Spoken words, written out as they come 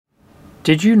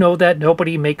Did you know that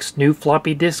nobody makes new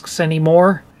floppy disks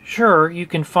anymore? Sure, you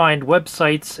can find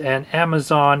websites and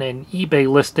Amazon and eBay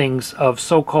listings of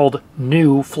so-called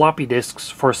new floppy disks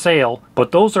for sale,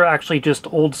 but those are actually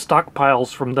just old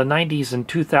stockpiles from the 90s and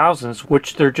 2000s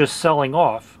which they're just selling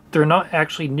off. They're not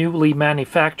actually newly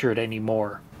manufactured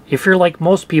anymore. If you're like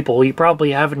most people, you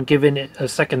probably haven't given it a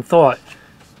second thought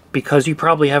because you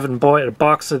probably haven't bought a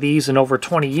box of these in over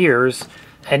 20 years,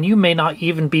 and you may not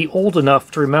even be old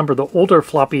enough to remember the older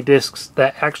floppy disks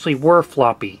that actually were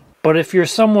floppy. But if you're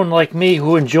someone like me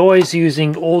who enjoys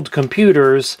using old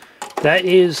computers, that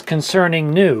is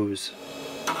concerning news.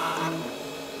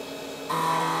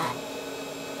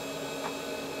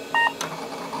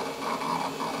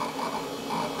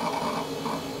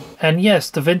 And yes,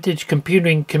 the vintage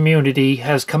computing community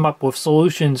has come up with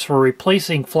solutions for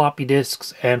replacing floppy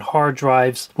disks and hard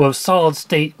drives with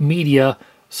solid-state media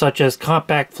such as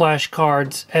compact flash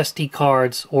cards, SD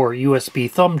cards, or USB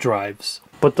thumb drives.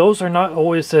 But those are not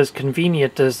always as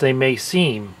convenient as they may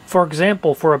seem. For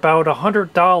example, for about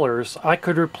 $100, I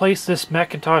could replace this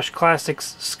Macintosh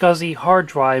Classic's SCSI hard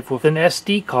drive with an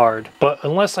SD card. But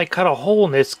unless I cut a hole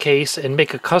in its case and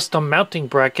make a custom mounting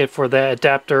bracket for the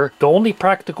adapter, the only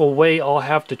practical way I'll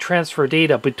have to transfer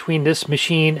data between this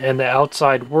machine and the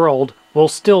outside world will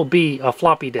still be a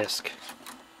floppy disk.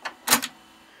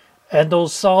 And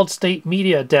those solid-state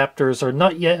media adapters are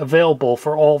not yet available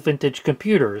for all vintage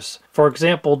computers. For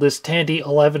example, this Tandy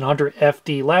 1100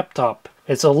 FD laptop.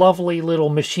 It's a lovely little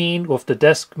machine with the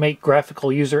DeskMate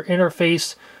graphical user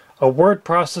interface, a word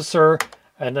processor,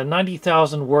 and a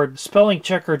 90,000 word spelling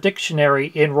checker dictionary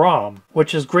in ROM,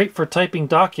 which is great for typing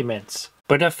documents.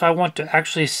 But if I want to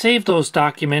actually save those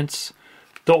documents,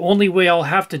 the only way I'll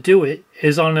have to do it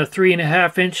is on a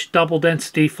 3.5-inch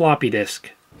double-density floppy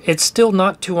disk. It's still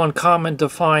not too uncommon to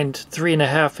find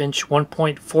 3.5-inch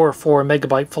 1.44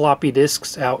 megabyte floppy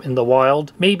disks out in the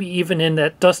wild, maybe even in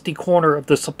that dusty corner of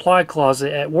the supply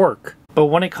closet at work. But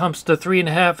when it comes to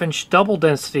 3.5-inch double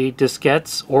density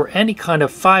diskettes, or any kind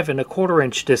of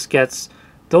 5.25-inch diskettes,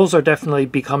 those are definitely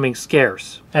becoming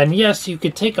scarce. And yes, you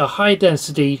could take a high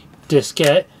density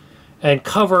diskette and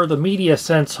cover the media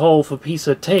sense hole with a piece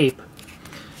of tape,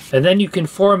 and then you can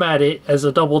format it as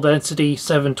a double density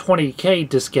 720K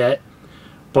diskette,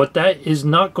 but that is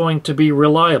not going to be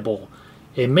reliable.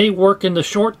 It may work in the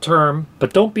short term,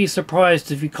 but don't be surprised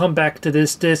if you come back to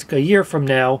this disk a year from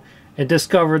now and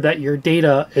discover that your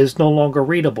data is no longer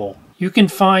readable. You can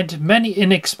find many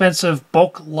inexpensive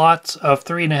bulk lots of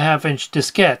 3.5-inch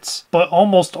diskettes, but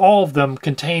almost all of them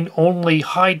contain only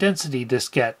high-density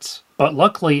diskettes. But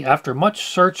luckily, after much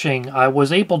searching, I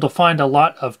was able to find a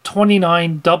lot of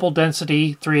 29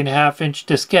 double-density 3.5-inch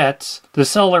diskettes. The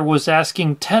seller was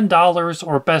asking $10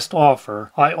 or best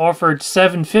offer. I offered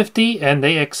 $7.50 and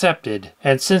they accepted.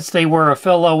 And since they were a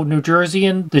fellow New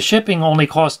Jerseyan, the shipping only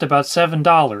cost about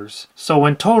 $7. So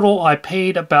in total, I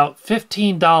paid about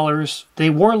 $15. They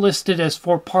were listed as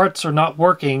for parts or not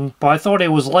working, but I thought it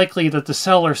was likely that the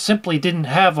seller simply didn't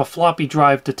have a floppy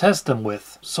drive to test them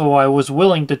with. So I was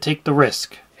willing to take the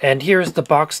risk. And here's the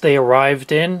box they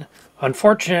arrived in.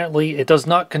 Unfortunately, it does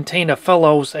not contain a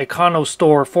Fellows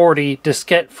EconoStore 40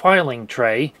 diskette filing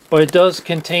tray, but it does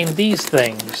contain these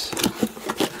things.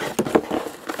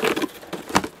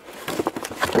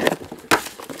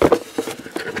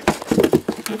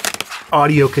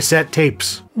 Audio cassette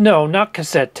tapes. No, not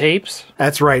cassette tapes.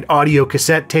 That's right, audio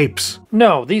cassette tapes.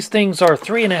 No, these things are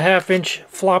 3.5-inch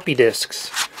floppy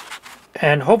disks.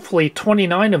 And hopefully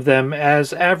 29 of them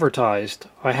as advertised.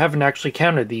 I haven't actually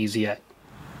counted these yet.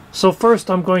 So first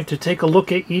I'm going to take a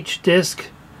look at each disk,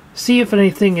 see if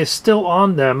anything is still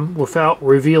on them without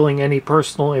revealing any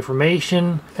personal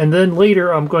information, and then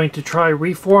later I'm going to try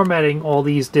reformatting all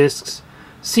these disks,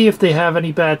 see if they have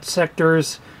any bad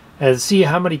sectors, and see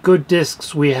how many good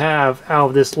disks we have out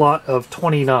of this lot of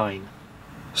 29.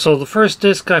 So the first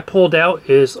disk I pulled out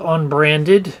is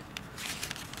unbranded.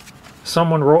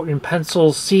 Someone wrote in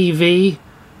pencil CV,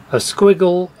 a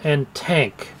squiggle, and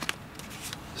tank.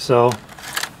 So,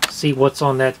 see what's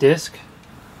on that disk.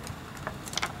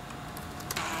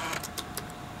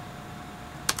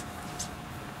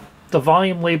 The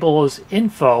volume label is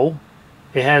info.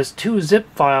 It has 2 zip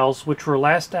files which were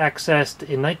last accessed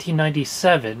in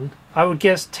 1997. I would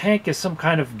guess tank is some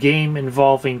kind of game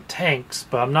involving tanks,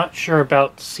 but I'm not sure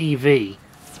about CV.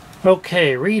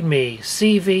 Okay, read me.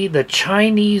 CV, the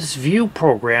Chinese View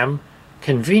program.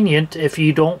 Convenient if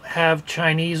you don't have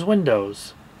Chinese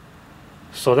windows.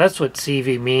 So that's what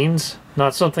CV means.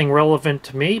 Not something relevant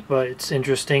to me, but it's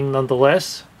interesting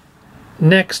nonetheless.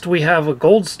 Next we have a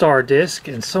gold star disk,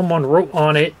 and someone wrote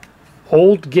on it,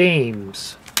 old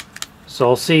games. So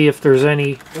I'll see if there's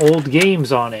any old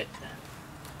games on it.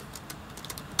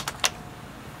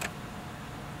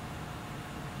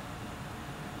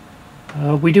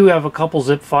 We do have a couple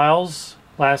zip files.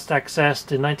 Last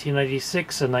accessed in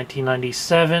 1996 and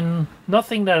 1997.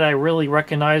 Nothing that I really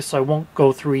recognize, so I won't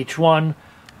go through each one.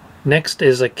 Next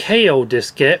is a KO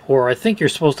diskette, or I think you're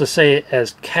supposed to say it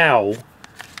as cow.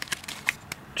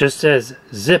 Just says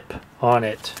zip on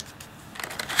it.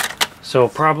 So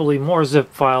probably more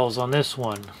zip files on this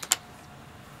one.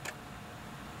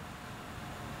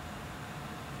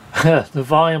 The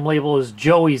volume label is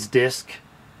Joey's disc.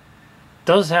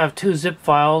 Does have 2 zip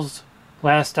files,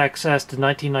 last accessed in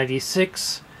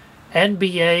 1996,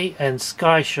 NBA and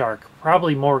Skyshark,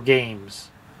 probably more games.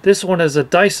 This one is a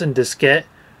Dyson diskette,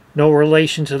 no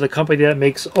relation to the company that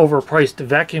makes overpriced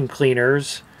vacuum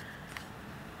cleaners.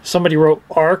 Somebody wrote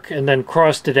ARC and then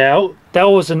crossed it out. That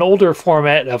was an older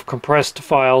format of compressed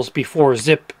files before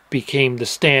zip became the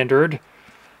standard.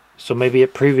 So maybe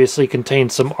it previously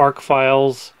contained some ARC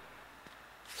files.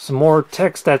 Some more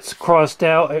text that's crossed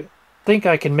out. I think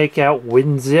I can make out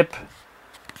WinZip.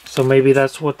 So maybe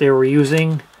that's what they were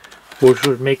using, which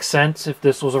would make sense if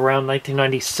this was around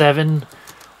 1997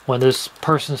 when this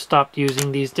person stopped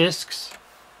using these discs.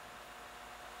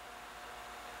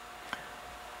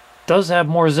 Does have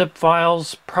more zip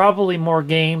files, probably more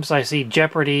games. I see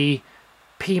Jeopardy,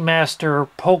 P-Master,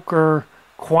 Poker,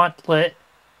 Quantlet.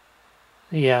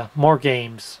 Yeah, more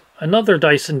games. Another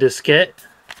Dyson diskette.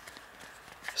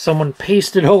 Someone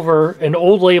pasted over an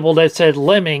old label that said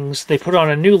Lemmings. They put on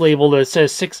a new label that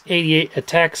says 688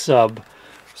 Attack Sub.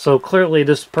 So clearly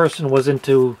this person was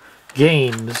into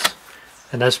games,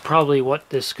 and that's probably what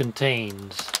this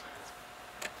contains.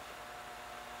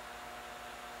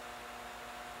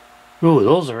 Ooh,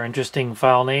 those are interesting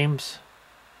file names.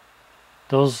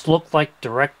 Those look like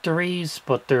directories,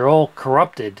 but they're all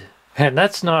corrupted. And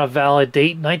that's not a valid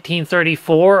date,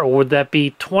 1934, or would that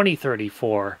be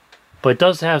 2034? But it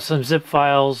does have some zip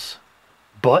files,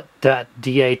 but.dat,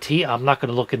 I'm not going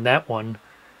to look in that one.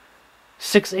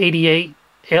 688,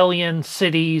 Alien,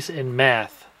 Cities, and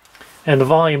Math. And the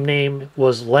volume name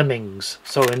was Lemmings.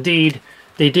 So indeed,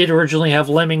 they did originally have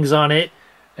Lemmings on it,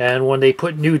 and when they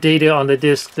put new data on the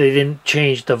disk, they didn't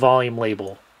change the volume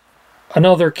label.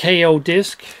 Another KO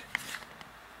disk,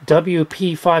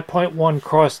 WP 5.1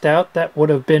 crossed out. That would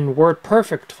have been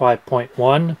WordPerfect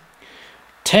 5.1.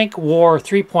 Tank War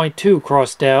 3.2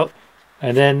 crossed out,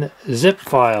 and then zip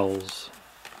files.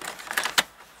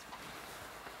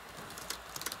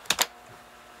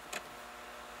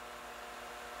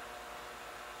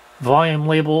 Volume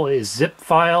label is zip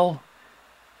file.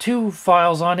 2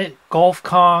 files on it, Golf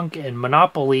Kong and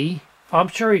Monopoly. I'm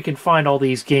sure you can find all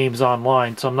these games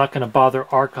online, so I'm not going to bother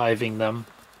archiving them.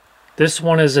 This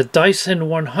one is a Dyson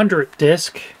 100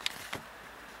 disc.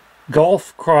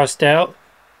 Golf crossed out.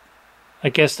 I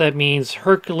guess that means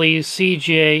Hercules,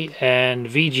 CJ, and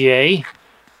VJ.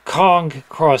 Kong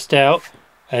crossed out.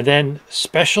 And then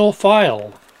special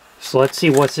file. So let's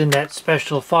see what's in that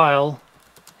special file,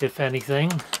 if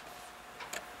anything.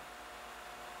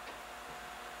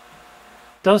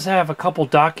 Does have a couple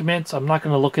documents. I'm not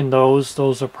going to look in those.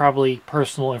 Those are probably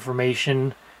personal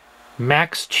information.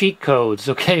 Max cheat codes.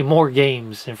 Okay, more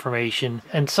games information.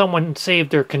 And someone saved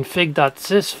their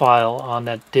config.sys file on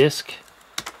that disk.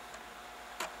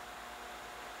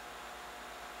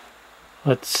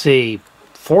 Let's see,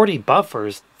 40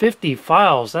 buffers, 50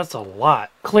 files, that's a lot.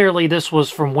 Clearly this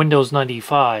was from Windows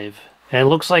 95. And it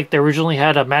looks like they originally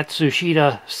had a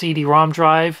Matsushita CD-ROM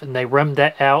drive, and they remmed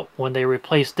that out when they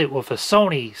replaced it with a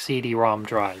Sony CD-ROM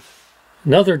drive.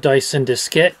 Another Dyson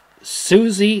diskette,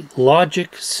 Suzy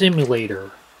Logic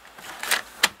Simulator.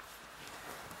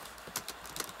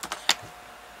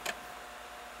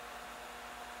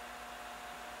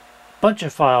 Bunch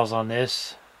of files on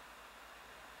this.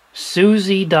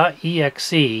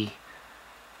 Suzy.exe.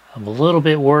 I'm a little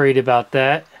bit worried about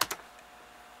that.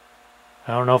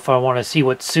 I don't know if I want to see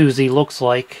what Suzy looks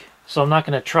like, so I'm not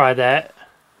going to try that.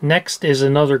 Next is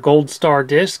another Gold Star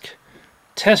disc.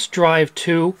 Test Drive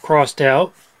 2 crossed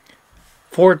out.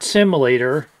 Ford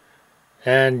Simulator.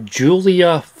 And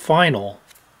Julia Final.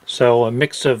 So a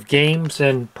mix of games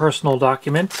and personal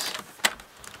documents.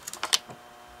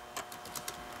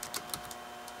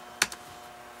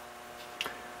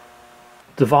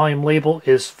 The volume label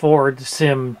is Ford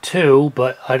Sim 2,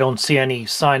 but I don't see any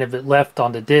sign of it left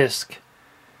on the disk.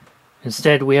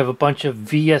 Instead, we have a bunch of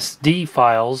VSD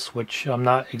files, which I'm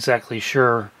not exactly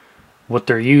sure what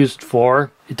they're used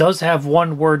for. It does have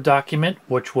one Word document,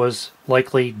 which was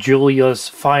likely Julia's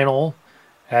Final,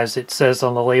 as it says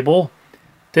on the label.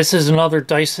 This is another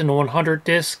Dyson 100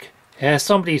 disc, It has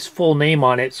somebody's full name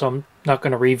on it, so I'm not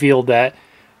going to reveal that.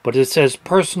 But it says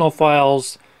personal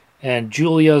files and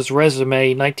Julia's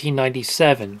resume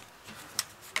 1997.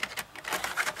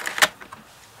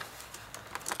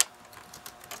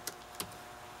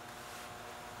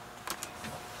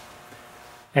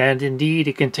 And indeed,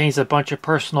 it contains a bunch of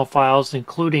personal files,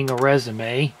 including a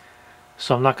resume.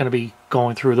 So I'm not going to be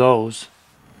going through those.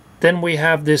 Then we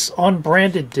have this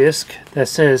unbranded disc that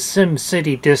says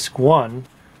SimCity Disc 1.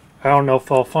 I don't know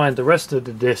if I'll find the rest of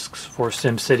the discs for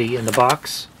SimCity in the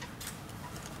box.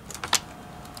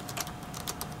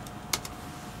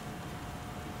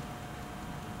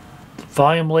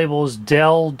 Volume label is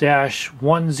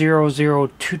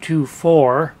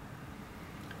Del-100224.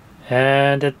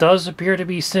 And it does appear to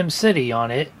be SimCity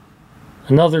on it.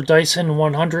 Another Dyson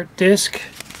 100 disc.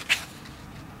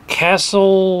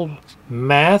 Castle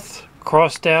Math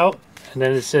crossed out. And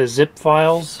then it says zip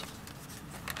files.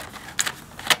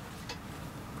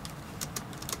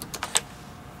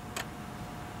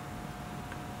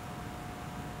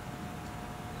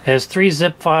 It has 3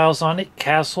 zip files on it.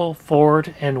 Castle,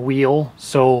 Ford, and Wheel.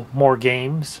 So more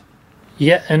games.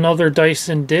 Yet another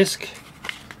Dyson disc.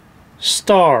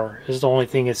 Star is the only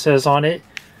thing it says on it.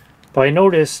 But I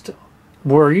noticed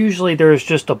where usually there's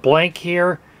just a blank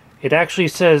here, it actually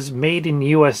says made in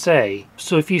USA.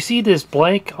 So if you see this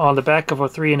blank on the back of a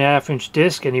 3.5-inch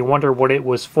disc and you wonder what it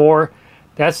was for,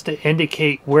 that's to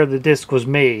indicate where the disc was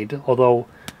made, although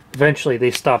eventually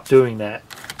they stopped doing that.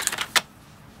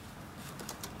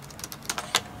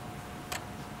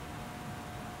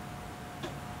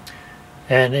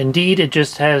 And indeed it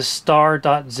just has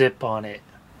star.zip on it.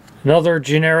 Another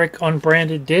generic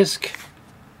unbranded disc,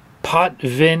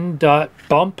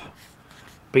 potvin.bump.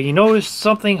 But you notice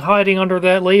something hiding under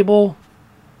that label?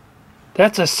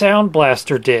 That's a Sound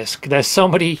Blaster disc that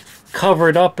somebody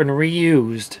covered up and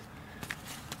reused.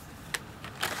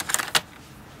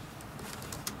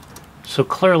 So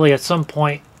clearly at some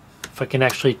point, if I can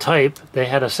actually type, they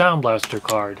had a Sound Blaster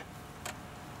card.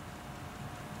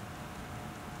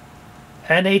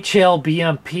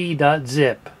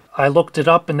 NHLBMP.zip. I looked it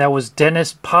up and that was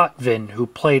Dennis Potvin, who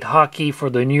played hockey for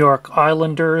the New York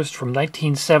Islanders from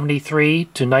 1973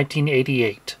 to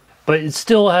 1988. But it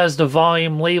still has the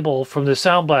volume label from the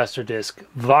Sound Blaster disc,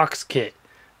 VoxKit.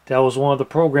 That was one of the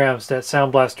programs that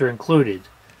Sound Blaster included.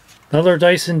 Another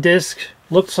Dyson disc.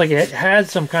 Looks like it had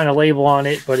some kind of label on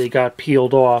it, but it got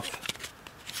peeled off.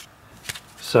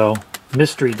 So,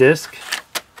 mystery disc.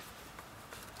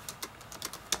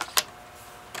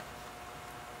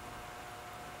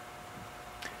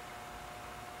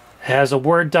 Has a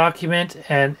Word document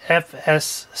and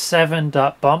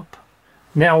fs7.bump.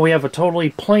 Now we have a totally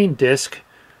plain disc.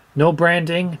 No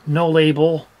branding, no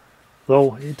label,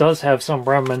 though it does have some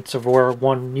remnants of where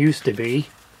one used to be.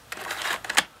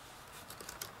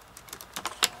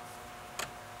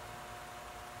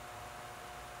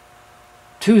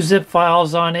 Two zip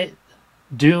files on it,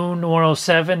 Dune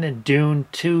 107 and Dune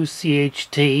 2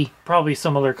 CHT, probably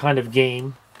some other kind of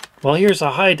game. Well, here's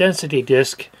a high density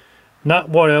disc. Not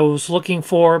what I was looking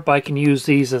for, but I can use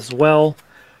these as well.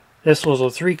 This was a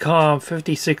 3Com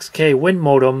 56K Win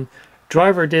modem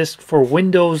driver disk for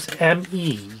Windows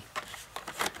ME.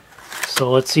 So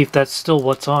let's see if that's still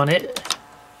what's on it.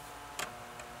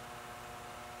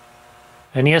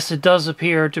 And yes, it does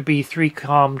appear to be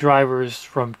 3Com drivers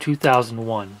from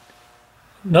 2001.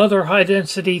 Another high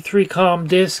density 3Com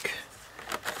disk.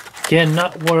 Again,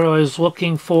 not what I was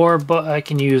looking for, but I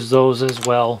can use those as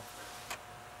well.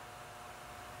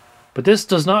 But this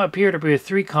does not appear to be a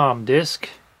 3Com disk.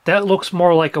 That looks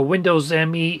more like a Windows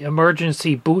ME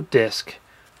emergency boot disk.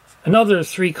 Another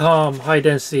 3Com high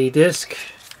density disk.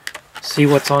 See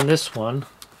what's on this one.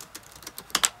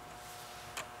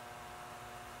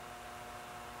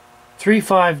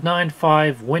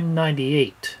 3595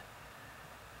 Win98.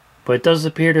 But it does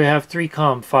appear to have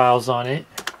 3Com files on it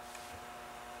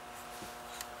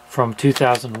from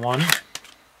 2001.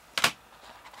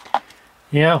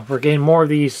 Yeah, we're getting more of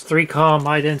these 3Com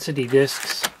high density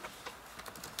discs.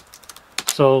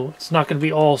 So it's not going to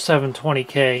be all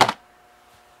 720K.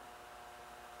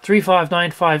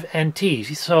 3595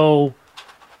 NT. So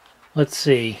let's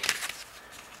see.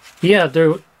 Yeah,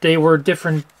 they were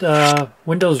different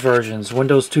Windows versions.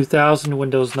 Windows 2000,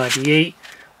 Windows 98.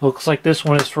 Looks like this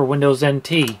one is for Windows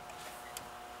NT.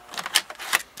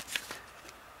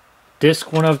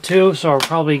 Disk 102, so we're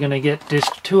probably going to get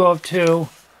disk 202.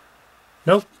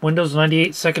 Nope, Windows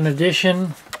 98 2nd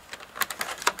edition.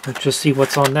 Let's just see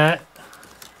what's on that.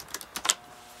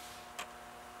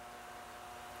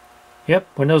 Yep,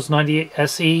 Windows 98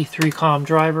 SE 3Com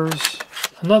drivers.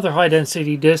 Another high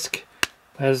density disk.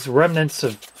 Has remnants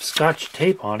of Scotch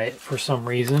tape on it for some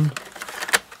reason.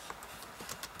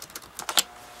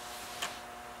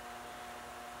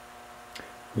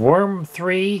 Worm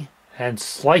 3 and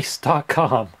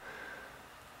Slice.com.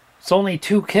 It's only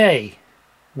 2K,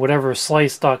 whatever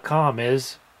Slice.com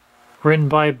is. Written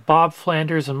by Bob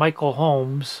Flanders and Michael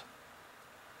Holmes.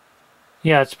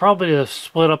 Yeah, it's probably to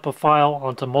split up a file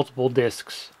onto multiple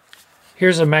disks.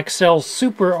 Here's a Maxell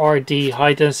Super RD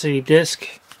high density disk.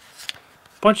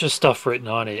 Bunch of stuff written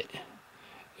on it.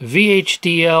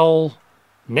 VHDL,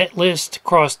 netlist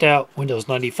crossed out, Windows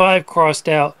 95 crossed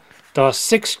out, DOS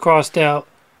 6 crossed out,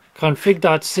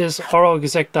 config.sys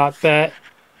autoexec.bat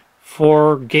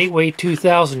for Gateway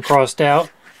 2000 crossed out.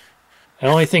 The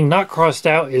only thing not crossed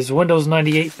out is Windows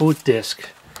 98 boot disk.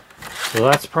 So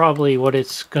that's probably what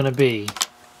it's going to be.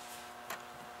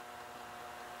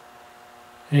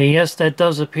 And yes, that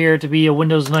does appear to be a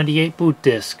Windows 98 boot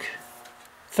disk.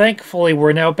 Thankfully,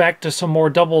 we're now back to some more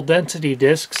double density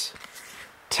disks.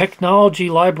 Technology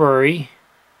library.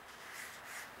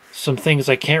 Some things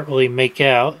I can't really make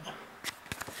out.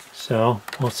 So,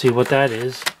 we'll see what that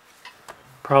is.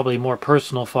 Probably more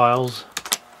personal files.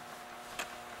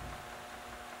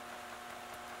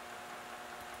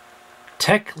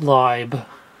 TechLib.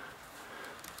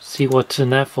 See what's in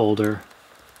that folder.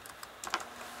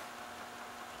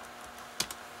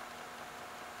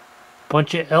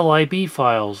 Bunch of LIB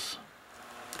files.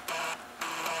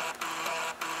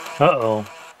 Uh-oh.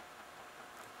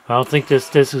 I don't think this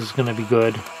disk is going to be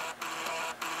good.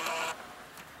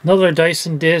 Another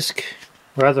Dyson disk.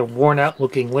 Rather worn out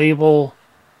looking label.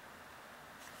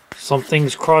 Some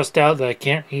things crossed out that I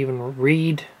can't even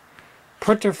read.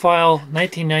 Printer file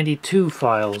 1992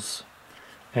 files.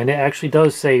 And it actually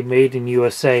does say Made in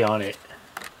USA on it.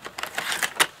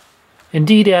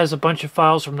 Indeed, it has a bunch of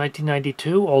files from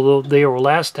 1992, although they were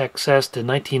last accessed in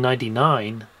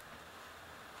 1999.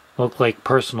 Look like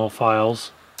personal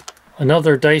files.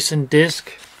 Another Dyson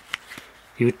disk.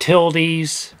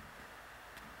 Utilities.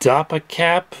 DAPA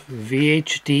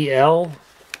VHDL.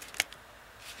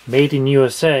 Made in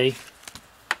USA.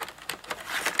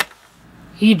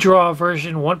 eDraw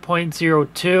version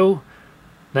 1.02.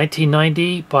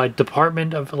 1990 by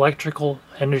Department of Electrical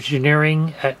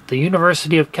Engineering at the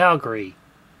University of Calgary.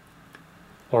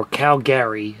 Or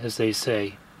Calgary, as they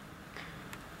say.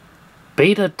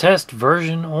 Beta test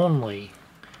version only.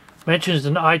 Mentions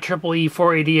an IEEE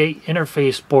 488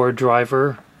 interface board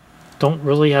driver. Don't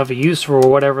really have a use for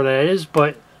whatever that is,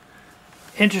 but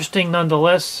interesting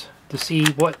nonetheless to see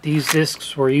what these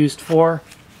disks were used for.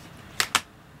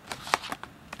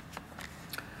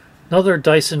 Another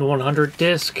Dyson 100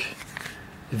 disk,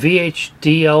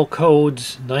 VHDL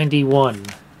codes 91.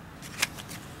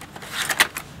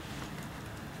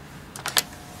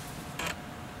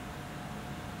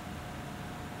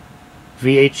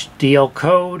 VHDL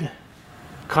code,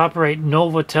 copyright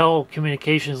Novotel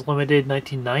Communications Limited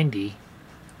 1990.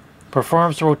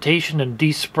 Performs rotation and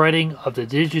despreading of the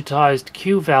digitized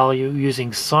Q value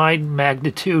using sign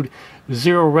magnitude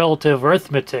zero relative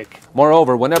arithmetic.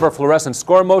 Moreover, whenever fluorescent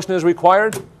score motion is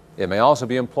required, it may also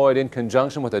be employed in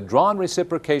conjunction with a drawn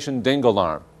reciprocation dingle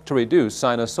arm to reduce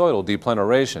sinusoidal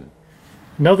deplenaration.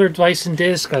 Another Dyson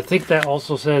disk, I think that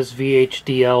also says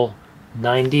VHDL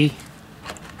 90.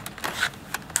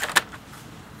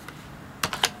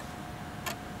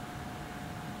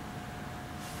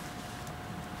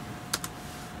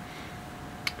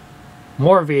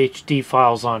 More VHD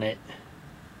files on it.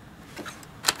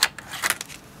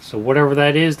 So whatever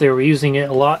that is, they were using it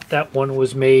a lot. That one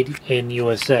was made in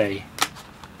USA.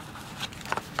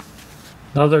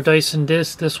 Another Dyson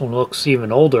disc. This one looks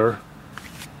even older.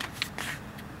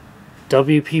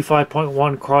 WP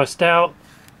 5.1 crossed out.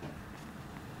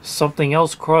 Something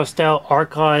else crossed out.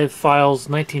 Archive files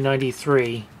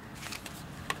 1993.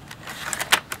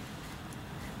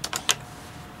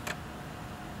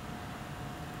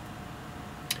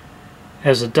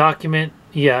 As a document,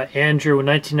 yeah, Andrew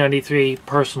 1993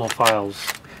 personal files.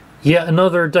 Yet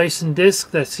another Dyson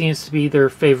disc that seems to be their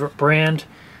favorite brand.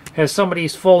 Has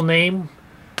somebody's full name,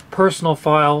 personal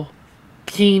file,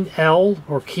 Keen L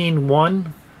or Keen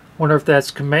 1. Wonder if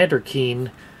that's Commander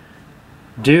Keen.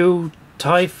 Do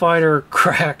TIE Fighter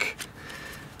crack.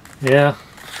 Yeah,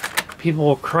 people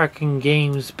were cracking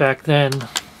games back then.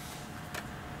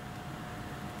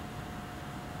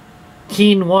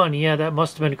 Keen 1, yeah, that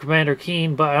must have been Commander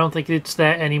Keen, but I don't think it's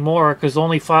that anymore because the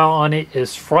only file on it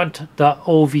is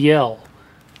front.ovl.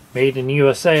 Made in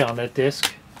USA on that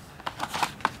disk.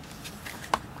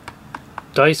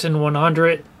 Dyson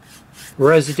 100,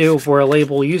 residue of where a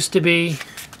label used to be.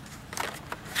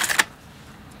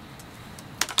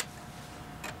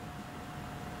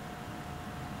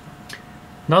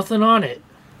 Nothing on it.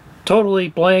 Totally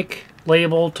blank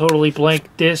label, totally blank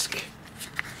disc.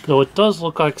 Though it does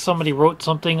look like somebody wrote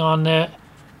something on that,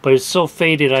 but it's so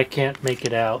faded I can't make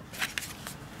it out.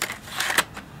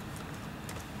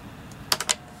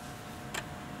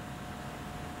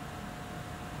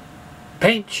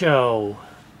 Paint show.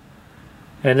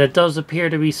 And it does appear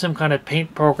to be some kind of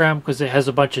paint program because it has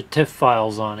a bunch of TIFF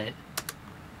files on it.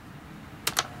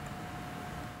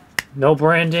 No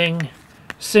branding.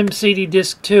 SimCity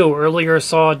Disk 2. Earlier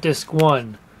saw Disk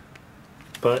 1.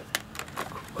 But,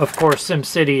 of course,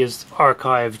 SimCity is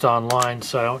archived online,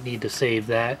 so I don't need to save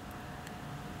that.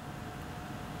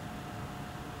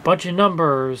 Bunch of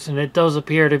numbers, and it does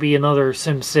appear to be another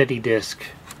SimCity disk.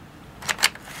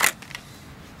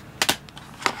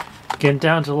 Getting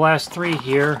down to the last three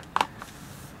here.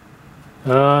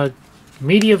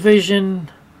 MediaVision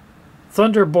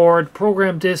Thunderboard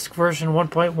Program Disk version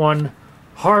 1.1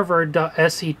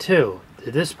 Harvard.se2.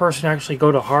 Did this person actually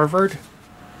go to Harvard?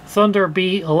 Thunder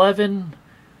B11,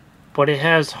 but it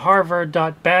has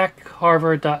Harvard.back,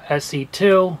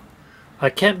 Harvard.se2. I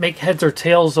can't make heads or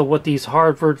tails of what these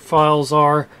Harvard files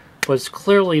are, but it's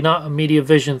clearly not a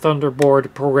MediaVision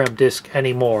Thunderboard program disk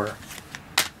anymore.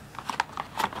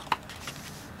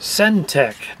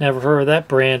 Centec, never heard of that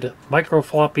brand. Micro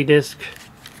floppy disk.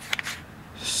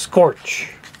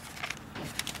 Scorch.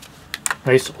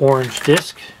 Nice orange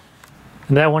disk.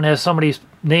 And that one has somebody's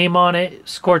name on it.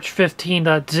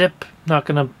 Scorch15.zip. Not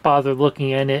going to bother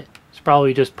looking at it. It's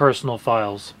probably just personal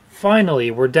files. Finally,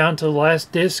 we're down to the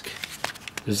last disk.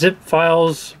 Zip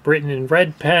files written in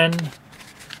red pen.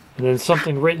 And then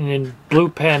something written in blue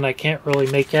pen I can't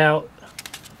really make out.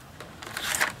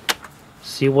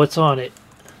 See what's on it.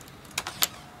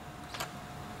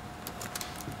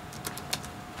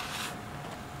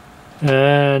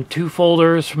 And two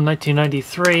folders from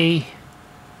 1993.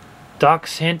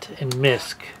 Docs Hint and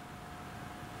MISC.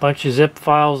 Bunch of zip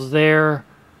files there.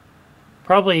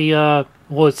 Probably, well,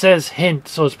 it says hint,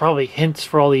 so it's probably hints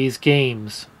for all these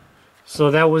games.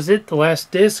 So that was it, the last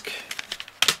disc.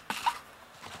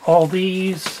 All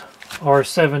these are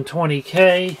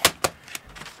 720K.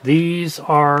 These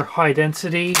are high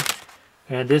density.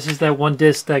 And this is that one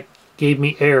disc that gave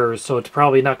me errors, so it's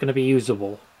probably not going to be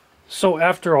usable. So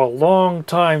after a long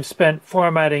time spent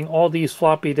formatting all these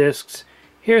floppy disks,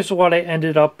 here's what I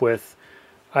ended up with.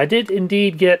 I did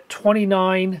indeed get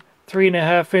 29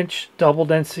 3.5-inch double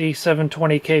density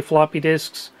 720K floppy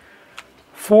disks.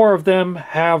 4 of them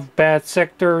have bad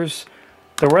sectors.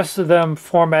 The rest of them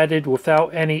formatted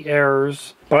without any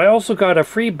errors. But I also got a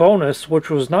free bonus which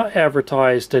was not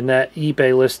advertised in that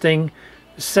eBay listing.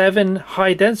 7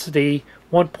 high density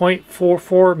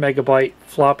 1.44 megabyte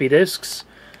floppy disks,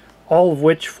 all of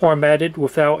which formatted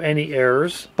without any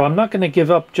errors. But I'm not going to give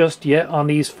up just yet on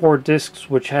these 4 disks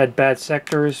which had bad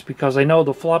sectors, because I know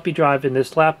the floppy drive in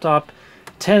this laptop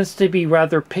tends to be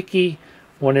rather picky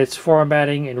when it's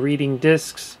formatting and reading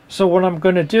disks. So what I'm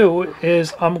going to do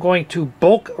is I'm going to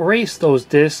bulk erase those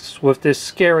disks with this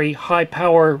scary high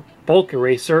power bulk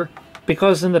eraser,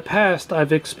 because in the past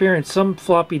I've experienced some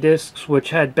floppy disks which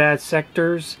had bad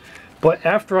sectors, but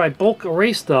after I bulk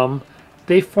erased them,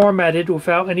 they formatted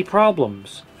without any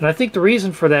problems. And I think the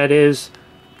reason for that is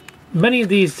many of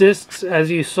these disks, as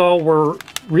you saw, were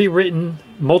rewritten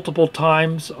multiple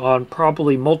times on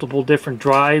probably multiple different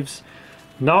drives,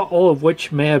 not all of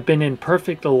which may have been in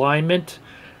perfect alignment,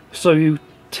 so you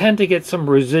tend to get some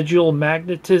residual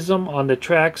magnetism on the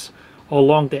tracks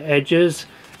along the edges,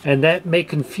 and that may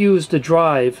confuse the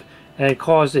drive and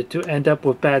cause it to end up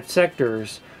with bad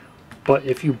sectors. But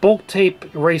if you bulk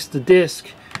tape erase the disk,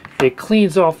 it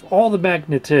cleans off all the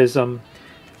magnetism,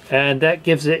 and that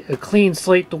gives it a clean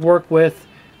slate to work with,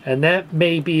 and that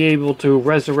may be able to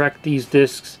resurrect these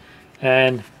disks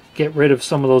and get rid of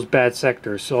some of those bad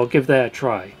sectors. So I'll give that a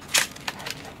try.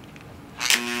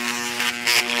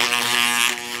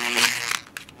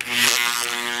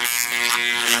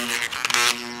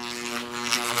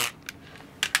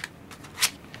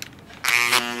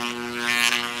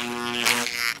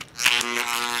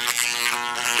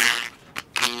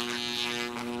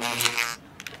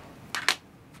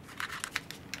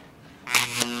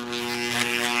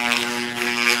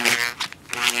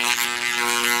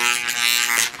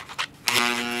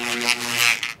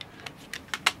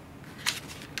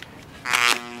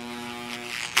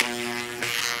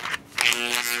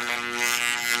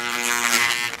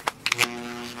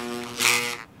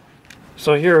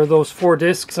 So here are those 4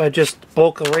 discs I just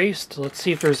bulk erased. Let's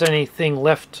see if there's anything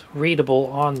left readable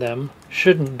on them.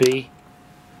 Shouldn't be.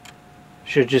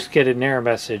 Should just get an error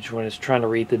message when it's trying to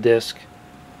read the disc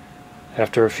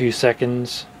after a few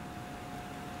seconds.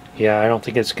 Yeah, I don't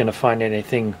think it's going to find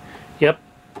anything. Yep,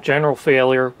 general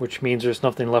failure, which means there's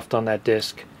nothing left on that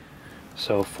disk.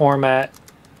 So format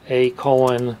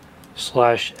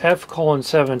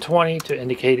A:/F:720 to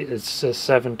indicate it's a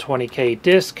 720K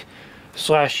disk,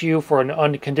 /U for an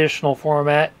unconditional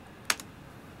format.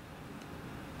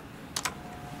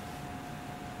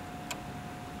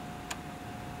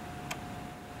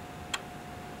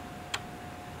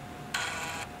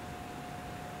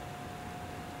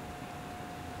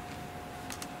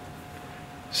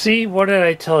 See, what did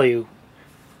I tell you?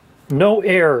 No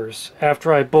errors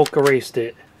after I bulk erased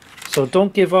it. So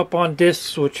don't give up on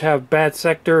disks which have bad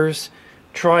sectors.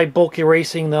 Try bulk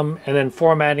erasing them and then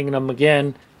formatting them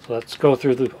again. So let's go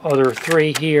through the other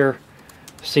three here.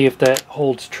 See if that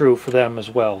holds true for them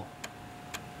as well.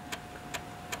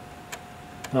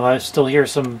 Now I still hear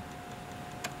some...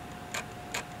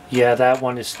 Yeah, that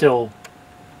one is still...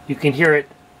 You can hear it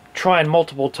trying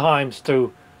multiple times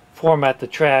to format the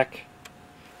track.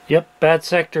 Yep, bad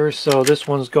sectors, so this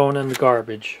one's going in the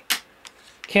garbage.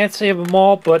 Can't save them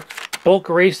all, but bulk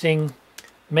erasing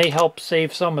may help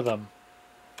save some of them.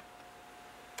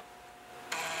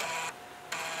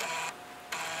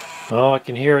 Oh, I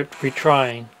can hear it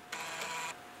retrying.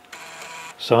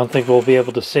 So I don't think we'll be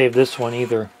able to save this one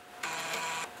either.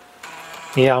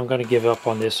 Yeah, I'm going to give up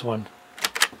on this one.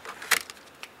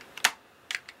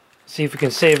 See if we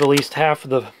can save at least half of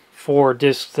the 4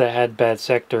 disks that had bad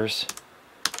sectors.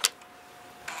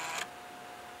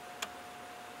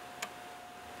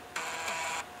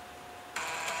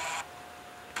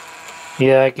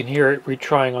 Yeah, I can hear it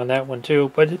retrying on that one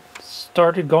too, but it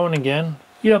started going again.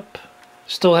 Yep,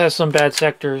 still has some bad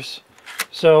sectors.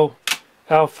 So,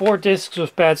 out of 4 disks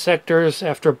with bad sectors,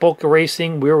 after bulk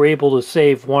erasing, we were able to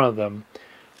save one of them,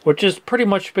 which has pretty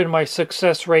much been my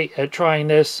success rate at trying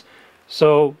this.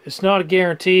 So, it's not a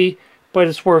guarantee, but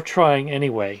it's worth trying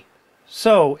anyway.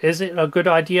 So, is it a good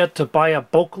idea to buy a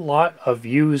bulk lot of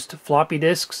used floppy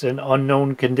disks in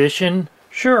unknown condition?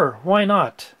 Sure, why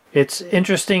not? It's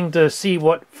interesting to see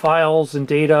what files and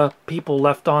data people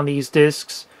left on these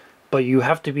disks, but you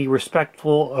have to be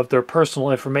respectful of their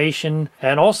personal information,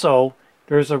 and also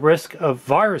there's a risk of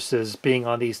viruses being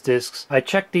on these disks. I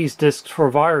checked these disks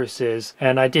for viruses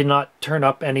and I did not turn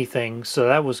up anything, so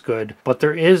that was good, but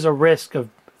there is a risk of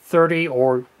 30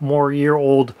 or more year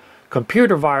old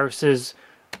computer viruses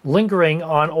lingering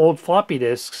on old floppy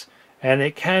disks, and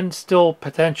it can still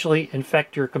potentially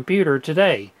infect your computer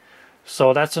today.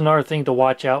 So that's another thing to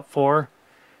watch out for.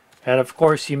 And of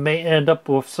course you may end up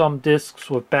with some disks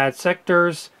with bad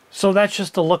sectors. So that's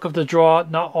just the luck of the draw.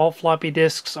 Not all floppy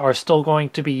disks are still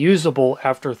going to be usable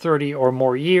after 30 or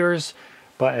more years.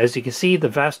 But as you can see, the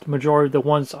vast majority of the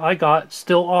ones I got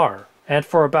still are. And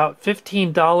for about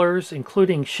 $15,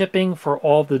 including shipping for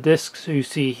all the disks you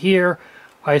see here,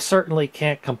 I certainly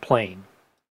can't complain.